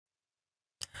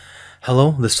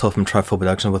Hello, this is Tola from Trifle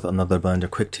Production with another Blender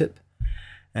quick tip.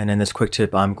 And in this quick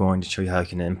tip, I'm going to show you how you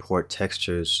can import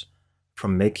textures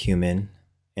from makehuman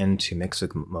into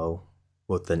mixamo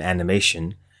with an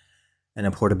animation and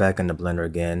import it back into Blender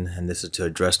again. And this is to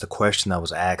address the question that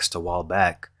was asked a while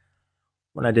back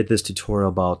when I did this tutorial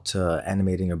about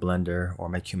animating your Blender or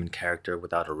makehuman character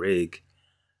without a rig.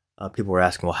 People were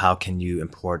asking, well, how can you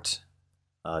import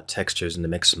textures into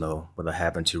mixamo without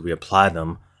having to reapply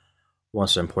them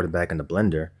once they're imported back into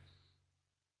Blender?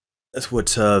 That's what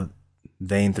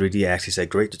Vane 3D actually said.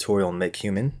 Great tutorial on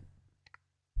makehuman.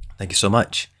 Thank you so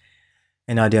much.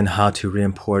 Any idea on how to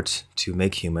re-import to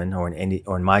makehuman, or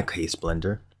in my case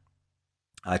Blender?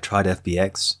 I tried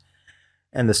FBX,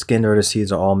 and the skin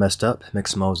vertices are all messed up.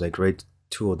 Mixamo is a great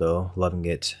tool though, loving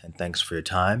it, and thanks for your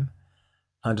time.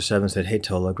 107 said, hey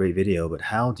Tola, great video, but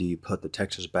how do you put the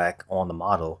textures back on the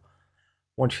model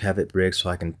once you have it rigged so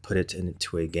I can put it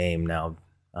into a game? Now,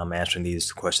 I'm answering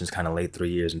these questions kind of late, 3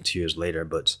 years and 2 years later,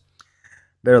 but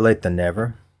better late than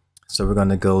never. So we're going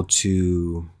to go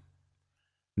to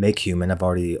makehuman. I've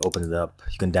already opened it up.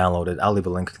 You can download it. I'll leave a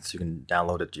link so you can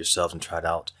download it yourselves and try it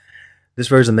out. This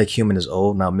version of makehuman is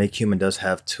old. Now, makehuman does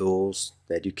have tools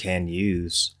that you can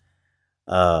use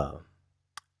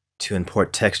to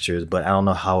import textures, but I don't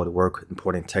know how it would work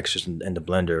importing textures into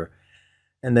Blender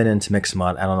and then into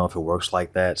Mixamo. I don't know if it works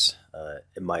like that.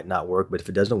 It might not work, but if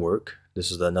it doesn't work,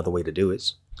 this is another way to do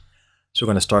it. So we're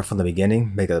going to start from the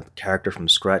beginning, make a character from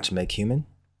scratch, makehuman.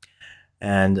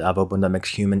 And I've opened up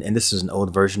makehuman, and this is an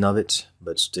old version of it,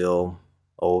 but still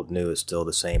old, new, it's still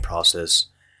the same process.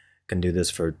 Can do this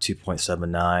for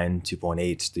 2.79,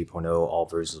 2.8, 3.0, all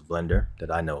versions of Blender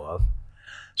that I know of.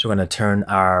 So we're going to turn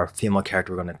our female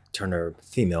character, we're going to turn her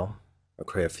female, or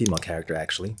create a female character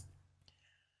actually.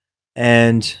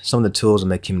 And some of the tools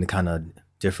make him kind of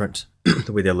different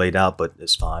the way they're laid out, but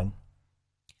it's fine.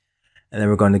 And then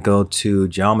we're going to go to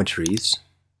geometries.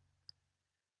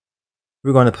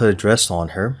 We're going to put a dress on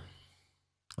her.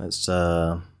 Let's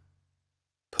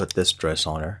put this dress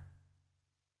on her.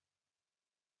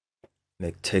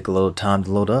 Take a little time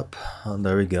to load up. Oh,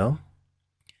 there we go.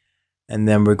 And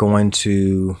then we're going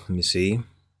to, let me see,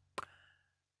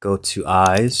 go to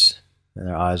eyes, and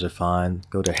our eyes are fine.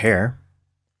 Go to hair.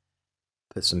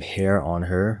 Put some hair on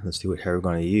her. Let's see what hair we're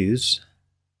going to use.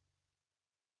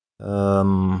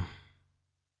 Let's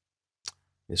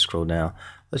scroll down.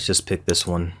 Let's just pick this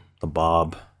one, the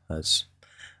bob. That's,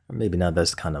 or maybe not,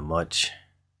 that's kind of much.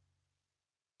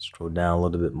 Scroll down a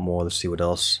little bit more. Let's see what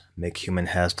else makehuman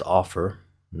has to offer.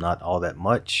 Not all that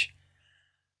much.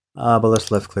 But let's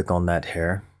left click on that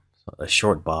hair. So a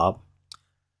short bob.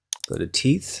 Go to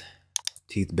teeth.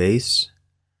 Teeth base.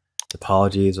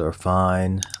 Topologies are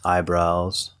fine.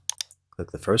 Eyebrows,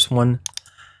 click the first one.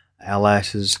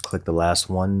 Eyelashes, click the last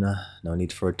one. No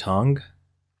need for a tongue.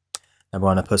 I'm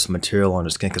going to put some material on her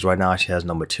skin because right now she has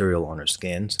no material on her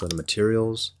skin. So go to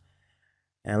materials.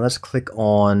 And let's click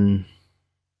on,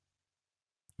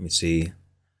 let me see,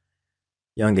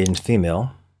 young Asian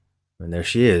female. And there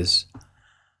she is.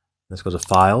 Let's go to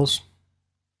files.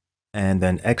 And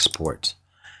then export.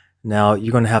 Now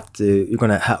you're going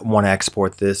to want to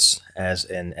export this as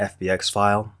an FBX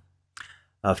file.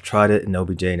 I've tried it in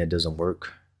OBJ and it doesn't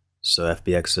work. So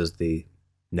FBX is the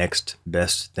next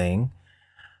best thing.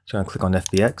 So I'm going to click on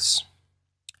FBX.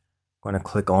 I'm going to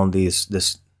click on this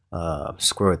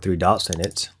square with 3 dots in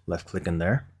it. Left click in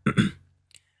there.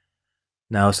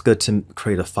 Now it's good to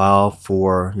create a file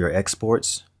for your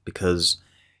exports because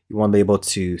you want to be able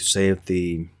to save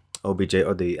the OBJ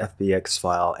or the FBX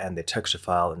file and the texture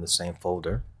file in the same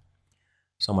folder.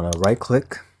 So I'm going to right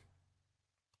click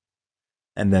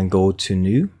and then go to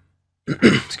new.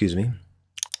 Excuse me.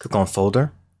 Click on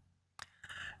folder,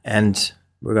 and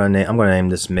I'm going to name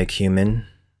this makehuman.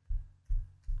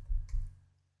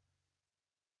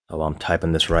 Oh, I'm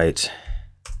typing this right.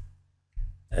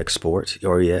 Export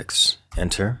or EX.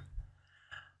 Enter.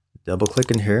 Double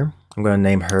click in here. I'm going to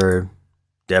name her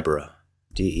Deborah.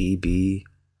 DEBCORAH.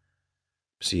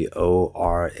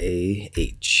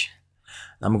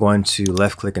 I'm going to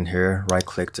left click in here, right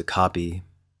click to copy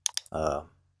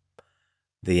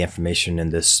the information in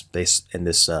this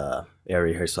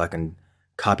area here, so I can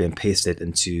copy and paste it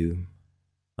into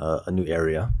a new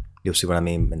area. You'll see what I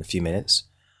mean in a few minutes.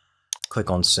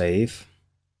 Click on save,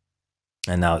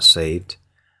 and now it's saved.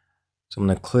 So I'm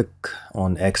going to click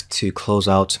on X to close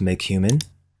out makehuman.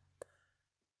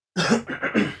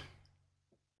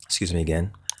 Excuse me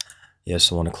again.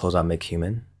 Yes, I want to close out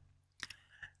makehuman.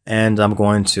 And I'm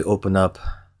going to open up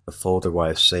the folder where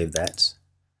I've saved that.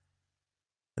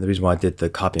 And the reason why I did the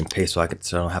copy and paste so I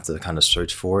don't have to kind of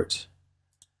search for it.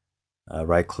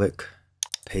 Right click,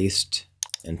 paste,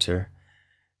 enter.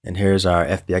 And here's our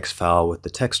FBX file with the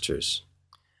textures.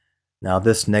 Now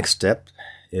this next step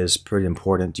is pretty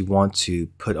important. You want to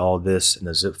put all this in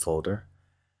a zip folder.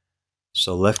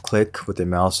 So left click with your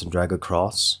mouse and drag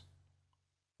across,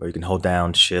 or you can hold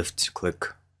down shift click,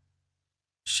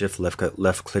 shift left click,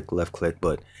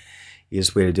 but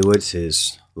easiest way to do it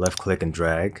is left click and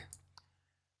drag,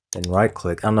 then right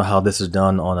click. I don't know how this is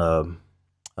done on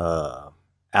a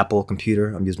Apple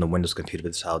computer. I'm using a Windows computer, but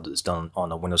this is how it's done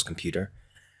on a Windows computer.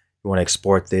 You want to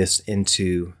export this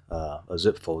into a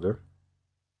zip folder.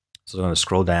 So I'm going to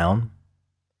scroll down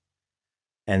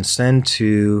and send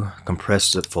to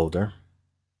compressed zip folder.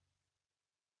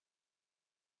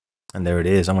 And there it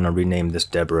is. I'm going to rename this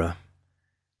Deborah.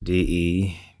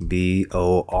 DEBORAH.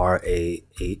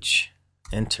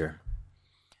 Enter.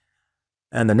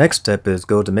 And the next step is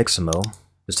go to Mixamo.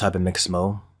 Just type in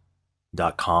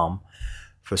mixamo.com.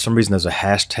 For some reason, there's a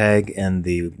hashtag in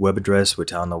the web address,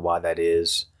 which I don't know why that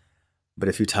is. But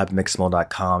if you type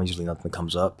mixamo.com, usually nothing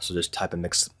comes up. So just type in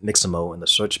Mixamo in the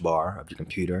search bar of your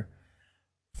computer.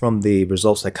 From the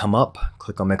results that come up,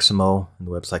 click on Mixamo and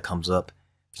the website comes up.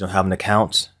 If you don't have an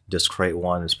account, just create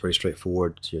one. It's pretty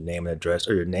straightforward. It's your name and address,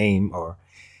 or your name or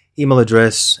email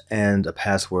address and a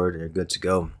password, and you're good to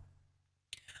go.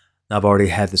 Now I've already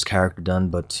had this character done,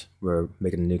 but we're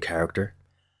making a new character.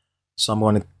 So I'm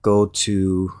going to go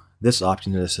to this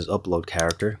option that says upload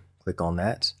character. Click on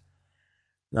that.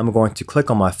 And I'm going to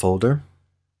click on my folder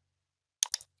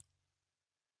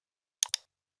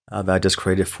that I just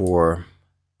created for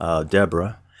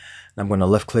Deborah. And I'm going to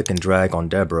left click and drag on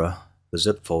Deborah, the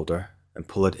zip folder, and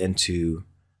pull it into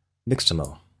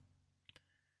Mixamo.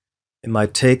 It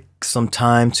might take some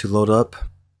time to load up,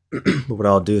 but what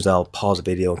I'll do is I'll pause the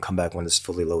video and come back when it's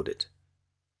fully loaded.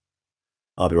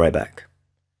 I'll be right back.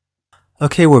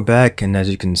 Okay, we're back, and as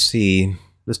you can see,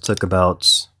 this took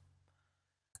about,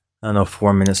 I don't know,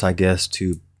 4 minutes, I guess,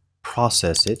 to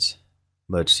process it.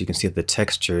 But you can see that the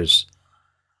textures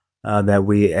that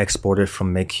we exported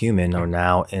from makehuman are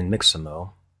now in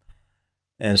Mixamo.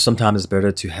 And sometimes it's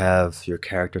better to have your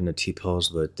character in the T-pose,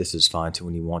 but this is fine too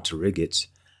when you want to rig it.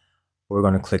 We're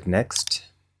going to click next.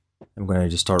 I'm going to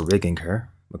just start rigging her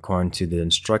according to the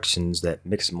instructions that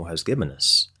Mixamo has given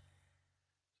us.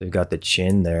 We've got the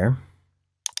chin there,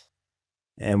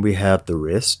 and we have the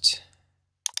wrist,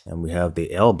 and we have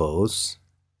the elbows,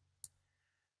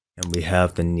 and we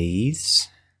have the knees,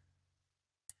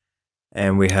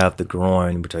 and we have the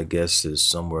groin, which I guess is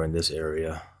somewhere in this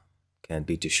area. Can't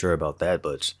be too sure about that,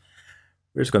 but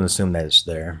we're just going to assume that it's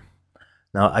there.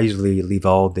 Now I usually leave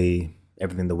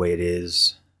everything the way it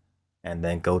is and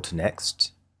then go to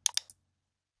next.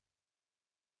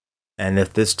 And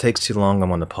if this takes too long, I'm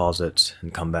going to pause it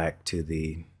and come back to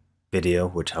the video,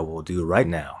 which I will do right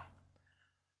now.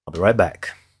 I'll be right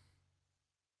back.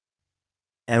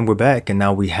 And we're back, and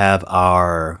now we have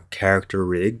our character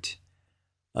rigged.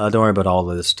 Don't worry about all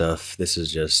of this stuff. This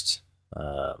is just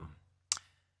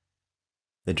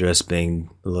the dress being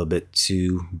a little bit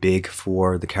too big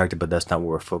for the character, but that's not what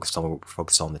we're focused on. We're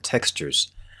focused on the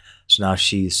textures. So now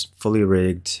she's fully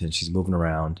rigged and she's moving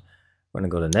around. We're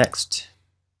going to go to next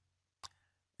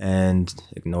and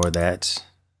ignore that.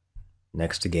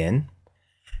 Next again,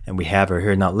 and we have her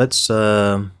here. Now let's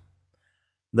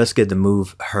get the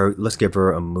move her. Let's give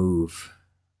her a move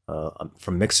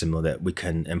from Mixamo that we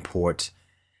can import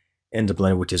into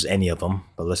Blender, which is any of them,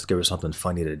 but let's give her something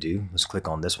funny to do. Let's click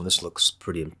on this one. This looks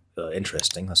pretty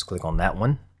interesting. Let's click on that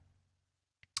one,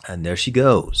 and there she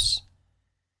goes.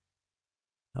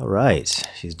 All right,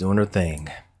 she's doing her thing.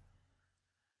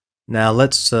 Now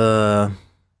let's go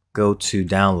to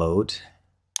download.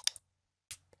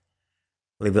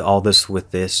 Leave all this with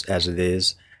this as it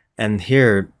is, and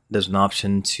here there's an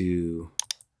option to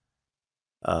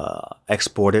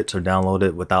export it or download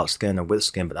it without skin or with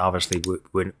skin, but obviously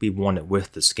we want it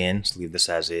with the skin, so leave this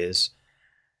as is.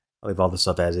 I'll leave all this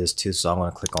stuff as is too, so I'm going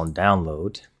to click on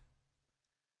download.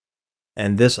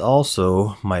 And this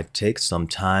also might take some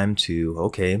time to,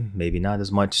 okay, maybe not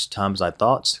as much time as I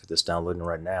thought. It's downloading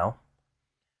right now,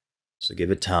 so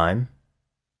give it time.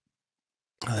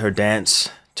 Let her dance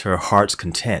to her heart's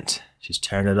content. She's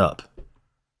tearing it up.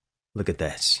 Look at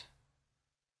that.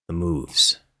 The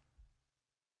moves.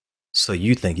 So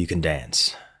you think you can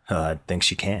dance? I think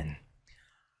she can.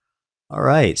 All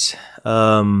right.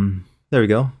 There we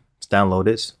go. Let's download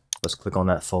it. Let's click on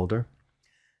that folder.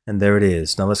 And there it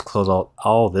is. Now let's close out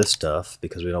all this stuff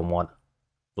because we don't want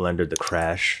Blender to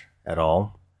crash at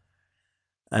all.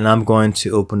 And I'm going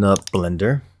to open up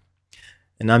Blender.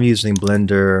 And I'm using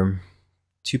Blender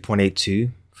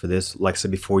 2.82 for this. Like I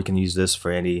said before, you can use this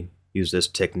for use this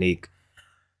technique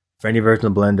For any version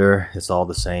of Blender, it's all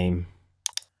the same.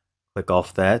 Click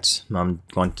off that. I'm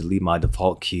going to delete my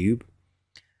default cube.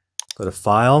 Go to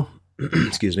File,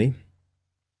 excuse me,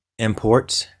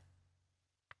 Import,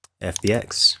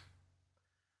 FBX.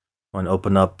 I'm going to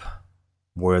open up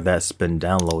where that's been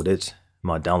downloaded,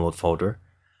 my download folder.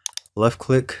 Left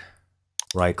click,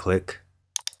 right click,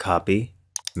 copy,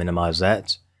 minimize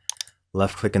that.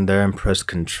 Left click in there and press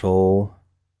Control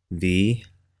V,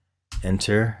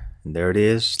 enter, and there it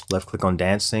is. Left click on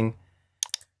dancing,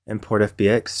 import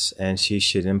FBX, and she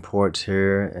should import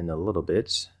here in a little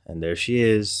bit. And there she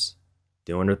is,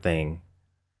 doing her thing.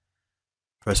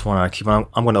 Press 1 on our keyboard.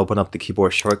 I'm going to open up the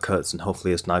keyboard shortcuts, and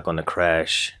hopefully it's not going to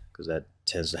crash, because that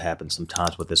tends to happen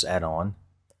sometimes with this add-on.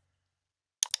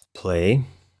 Play.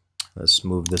 Let's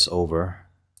move this over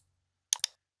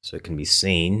so it can be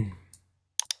seen.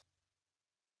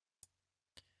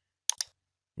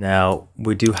 Now,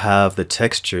 we do have the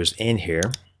textures in here.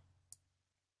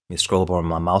 Let me scroll over on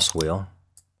my mouse wheel.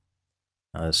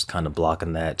 Now it's kind of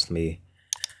blocking that. Let me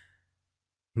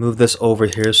move this over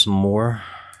here some more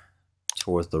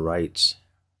towards the right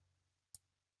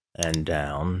and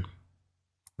down.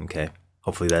 Okay,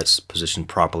 hopefully that's positioned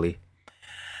properly.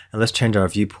 And let's change our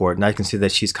viewport. Now you can see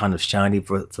that she's kind of shiny.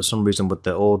 For some reason with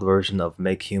the old version of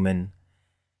makehuman,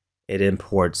 it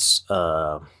imports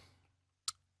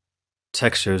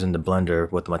textures into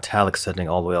Blender with the metallic setting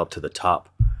all the way up to the top,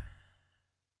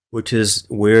 which is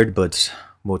weird, but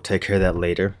we'll take care of that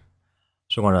later.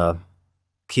 So we're going to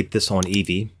keep this on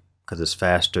Eevee because it's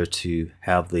faster to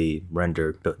have the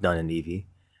render done in Eevee.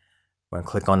 We're going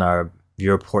to click on our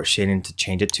viewport shading to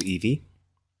change it to Eevee.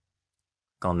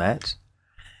 Click on that.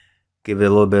 Give it a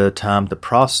little bit of time to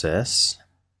process.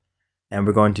 And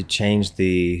we're going to change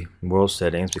the world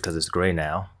settings because it's gray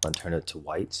now. I'm going to turn it to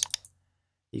white.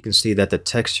 You can see that the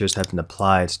textures have been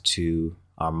applied to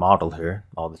our model here.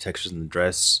 All the textures in the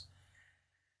dress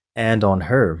and on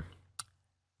her.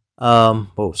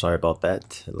 Oh, sorry about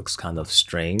that. It looks kind of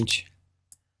strange.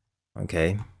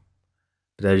 Okay.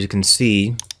 But as you can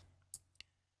see,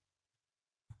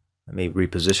 let me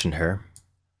reposition her.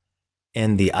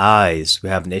 In the eyes, we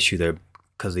have an issue there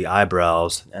because the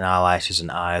eyebrows and eyelashes and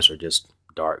eyes are just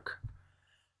dark.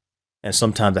 And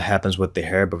sometimes it happens with the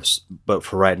hair, but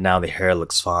for right now, the hair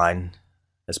looks fine.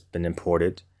 It's been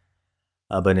imported.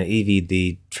 But in Eevee,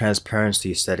 the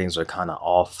transparency settings are kind of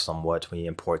off somewhat when you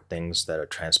import things that are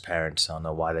transparent. I don't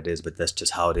know why that is, but that's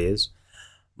just how it is.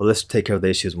 But let's take care of the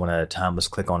issues one at a time. Let's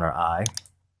click on our eye.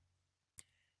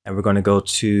 And we're going to go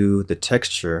to the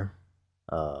texture,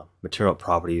 material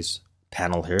properties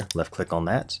panel here. Left click on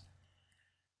that.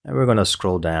 And we're going to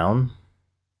scroll down.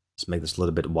 Let's make this a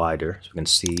little bit wider so we can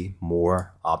see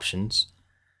more options.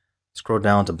 Scroll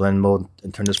down to blend mode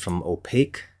and turn this from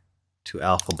opaque to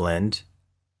alpha blend.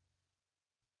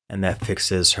 And that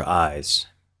fixes her eyes.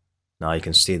 Now you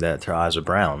can see that her eyes are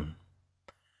brown.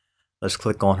 Let's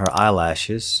click on her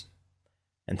eyelashes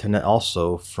and turn it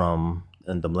also from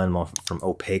the blend mode from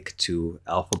opaque to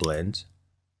alpha blend.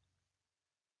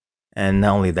 And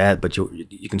not only that, but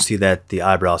you can see that the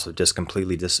eyebrows have just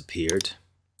completely disappeared.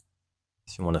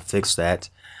 If you want to fix that,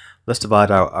 let's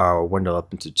divide our window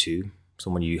up into two.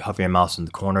 So when you hover your mouse in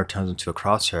the corner, it turns into a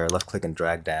crosshair. Left click and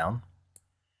drag down.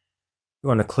 You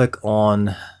want to click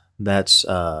on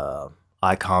that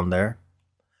icon there.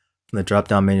 From the drop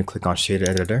down menu, click on Shader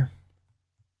Editor.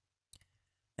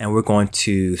 And we're going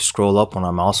to scroll up on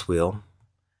our mouse wheel.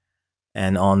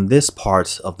 And on this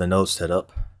part of the node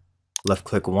setup, left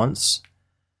click once,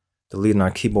 delete on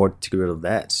our keyboard to get rid of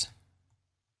that.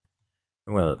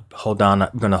 We're going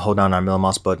to hold down our middle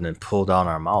mouse button and pull down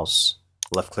our mouse.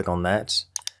 Left click on that,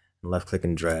 and left click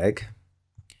and drag.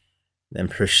 Then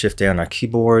press Shift A on our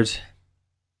keyboard,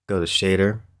 go to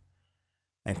Shader,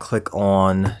 and click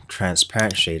on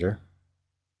Transparent Shader.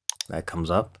 That comes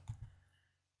up.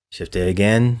 Shift A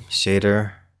again,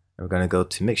 Shader, and we're going to go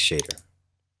to Mix Shader.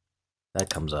 That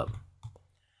comes up.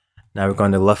 Now we're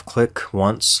going to left click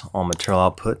once on Material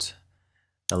Output,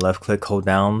 then left click, hold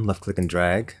down, left click and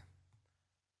drag.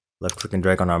 Left click and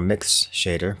drag on our mix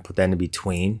shader, put that in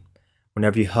between.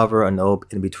 Whenever you hover a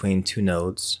node in between two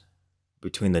nodes,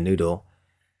 between the noodle,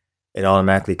 it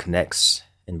automatically connects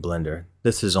in Blender.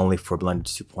 This is only for Blender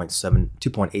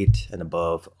 2.8 and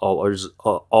above.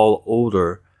 All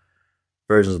older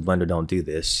versions of Blender don't do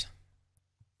this.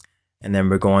 And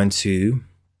then we're going to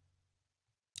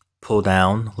pull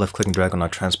down, left click and drag on our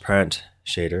transparent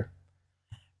shader.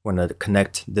 We're going to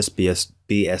connect this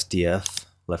BSDF.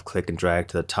 Left click and drag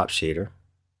to the top shader.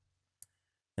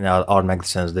 And now it automatically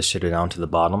sends this shader down to the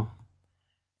bottom.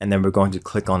 And then we're going to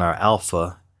click on our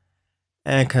alpha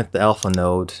and connect the alpha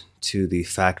node to the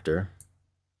factor.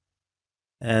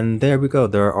 And there we go.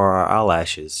 There are our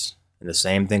eyelashes. And the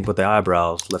same thing with the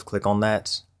eyebrows. Left click on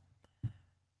that.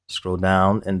 Scroll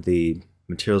down in the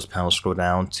materials panel, scroll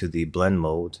down to the blend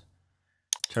mode.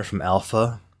 Turn from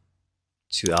alpha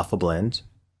to alpha blend.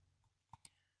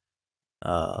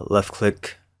 Left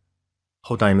click,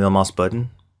 hold down your middle mouse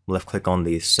button. Left click on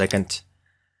the second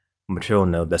material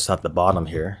node that's at the bottom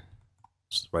here.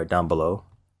 It's right down below.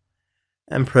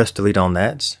 And press delete on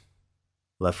that.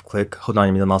 Left click, hold down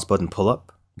your middle mouse button, pull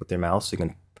up with your mouse so you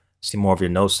can see more of your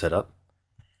node setup.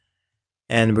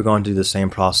 And we're going to do the same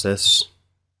process.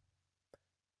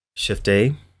 Shift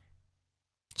A,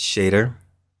 shader,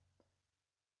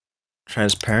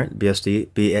 transparent, BSDF,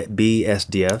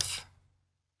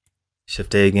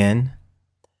 Shift A again,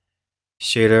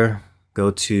 shader,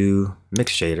 go to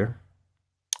mix shader,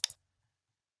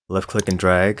 left click and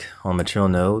drag on material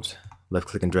node, left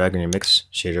click and drag on your mix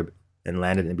shader and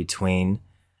land it in between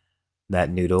that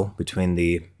noodle, between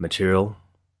the material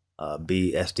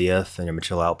BSDF and your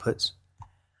material outputs.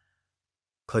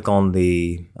 Click on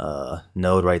the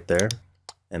node right there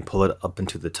and pull it up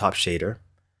into the top shader.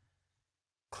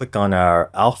 Click on our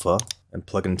alpha and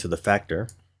plug it into the factor.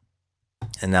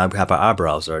 And now we have our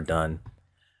eyebrows that are done.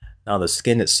 Now the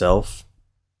skin itself,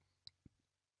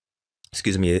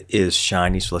 is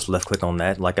shiny, so let's left click on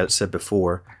that. Like I said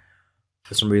before,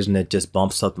 for some reason it just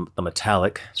bumps up the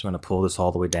metallic, so I'm going to pull this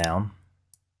all the way down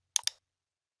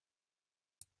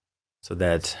so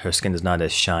that her skin is not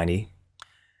as shiny.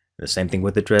 The same thing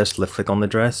with the dress. Left click on the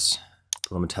dress,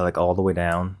 pull the metallic all the way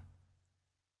down,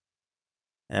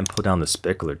 and pull down the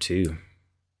specular too.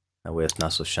 That way it's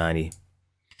not so shiny.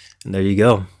 And there you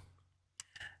go.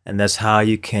 And that's how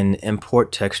you can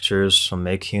import textures from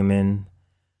makehuman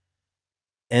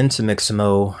into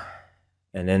Mixamo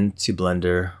and into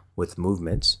Blender with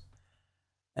movements.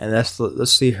 And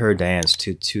let's see her dance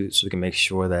too, so we can make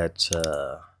sure that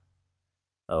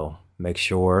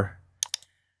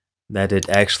that it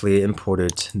actually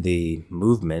imported the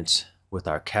movement with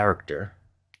our character.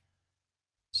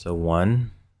 So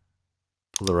one,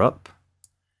 pull her up,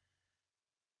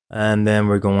 and then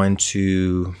we're going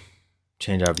to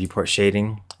change our viewport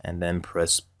shading and then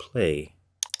press play.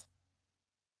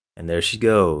 And there she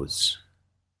goes.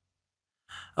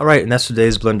 Alright, and that's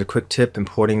today's Blender quick tip,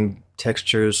 importing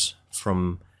textures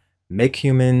from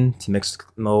makehuman to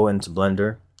Mixamo into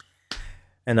Blender.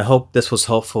 And I hope this was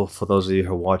helpful for those of you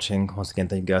who are watching. Once again,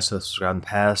 thank you guys for subscribing in the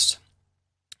past,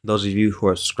 those of you who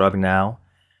are subscribing now,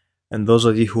 and those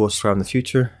of you who will subscribe in the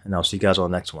future. And I'll see you guys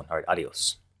on the next one. Alright,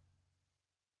 adios.